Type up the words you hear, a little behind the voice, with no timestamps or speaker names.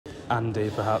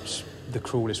Andy, perhaps the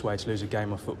cruelest way to lose a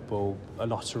game of football, a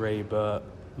lottery, but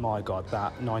my God,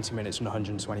 that 90 minutes and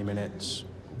 120 minutes,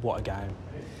 what a game.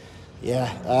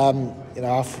 Yeah,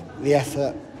 the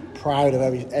effort, proud of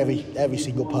every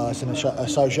single person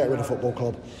associated with a football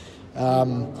club.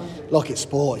 Look, it's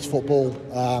sport, it's football.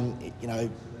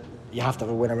 You have to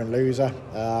have a winner and loser.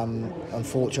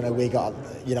 Unfortunately, we got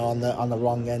on the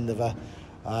wrong end of a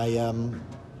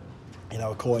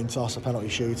coin toss, a penalty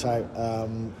shootout,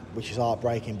 which is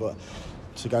heartbreaking. But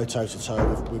to go toe to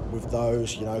toe with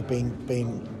those,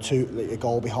 being a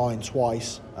goal behind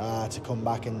twice, to come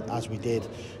back and as we did,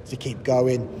 to keep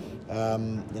going.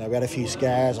 We had a few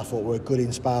scares. I thought we were good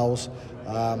in spells.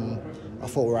 I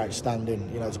thought we were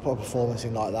outstanding. To put a performance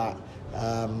in like that,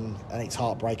 and it's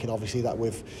heartbreaking, obviously, that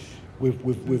we've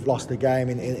lost the game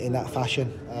in that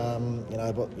fashion.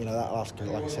 But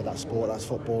like I said, that's sport, that's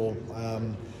football,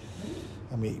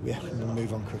 and we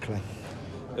move on quickly.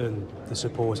 And the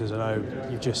supporters, I know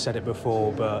you've just said it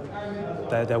before, but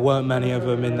there weren't many of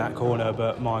them in that corner,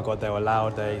 but my God, they were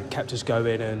loud. They kept us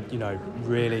going and,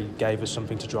 really gave us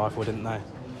something to drive for, didn't they?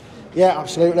 Yeah,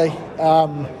 absolutely.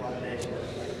 I'm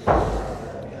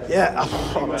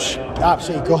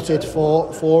absolutely gutted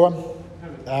for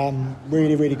them.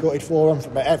 Really, really gutted for them,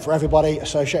 for everybody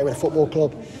associated with a football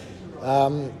club.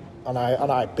 I know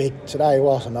how big today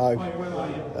was. I know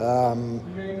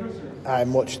how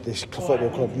much this football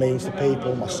club means to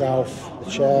people, myself, the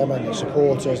chairman, the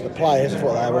supporters, the players. I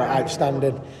thought they were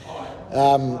outstanding.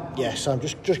 So I'm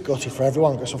just gutted for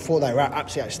everyone, because I thought they were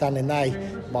absolutely outstanding. They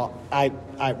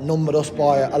outnumbered us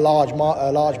by a large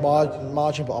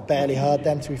margin, but I barely heard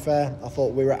them, to be fair. I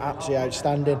thought we were absolutely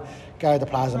outstanding. Gave the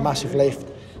players a massive lift.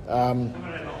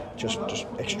 Just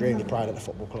extremely proud of the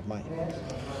football club, mate.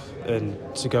 And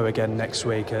to go again next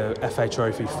week, a FA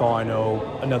Trophy final,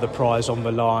 another prize on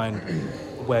the line.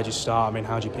 Where do you start? I mean,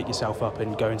 how do you pick yourself up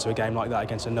and go into a game like that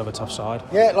against another tough side?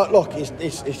 Yeah, look,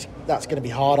 that's going to be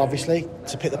hard, obviously,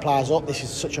 to pick the players up. This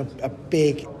is such a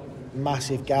big,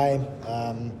 massive game.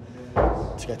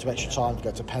 To go to extra time, to go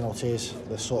to penalties,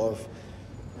 the sort of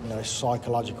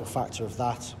psychological factor of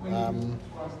that.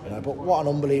 But what an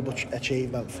unbelievable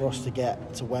achievement for us to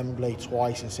get to Wembley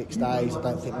twice in 6 days. I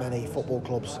don't think many football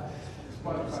clubs,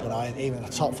 even the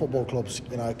top football clubs,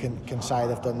 can say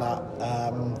they've done that.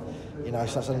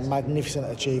 So that's a magnificent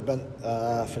achievement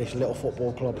for this little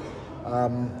football club.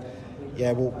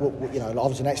 We'll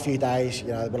obviously the next few days,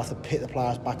 we'll have to pick the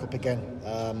players back up again.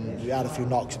 We had a few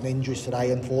knocks and injuries today,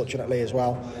 unfortunately, as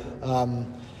well.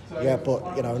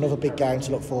 But another big game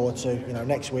to look forward to.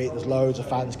 Next week there's loads of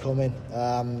fans coming.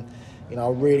 I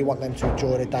really want them to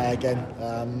enjoy the day again.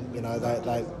 We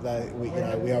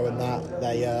owe them that.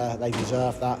 They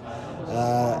deserve that.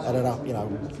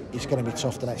 It's going to be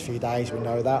tough the next few days. We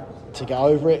know that. To get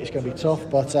over it, it's going to be tough.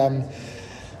 But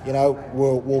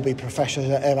we'll be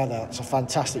professionals at ever. It's a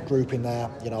fantastic group in there.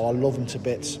 I love them to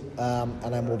bits.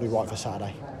 And then we'll be right for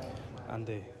Saturday.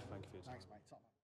 Andy,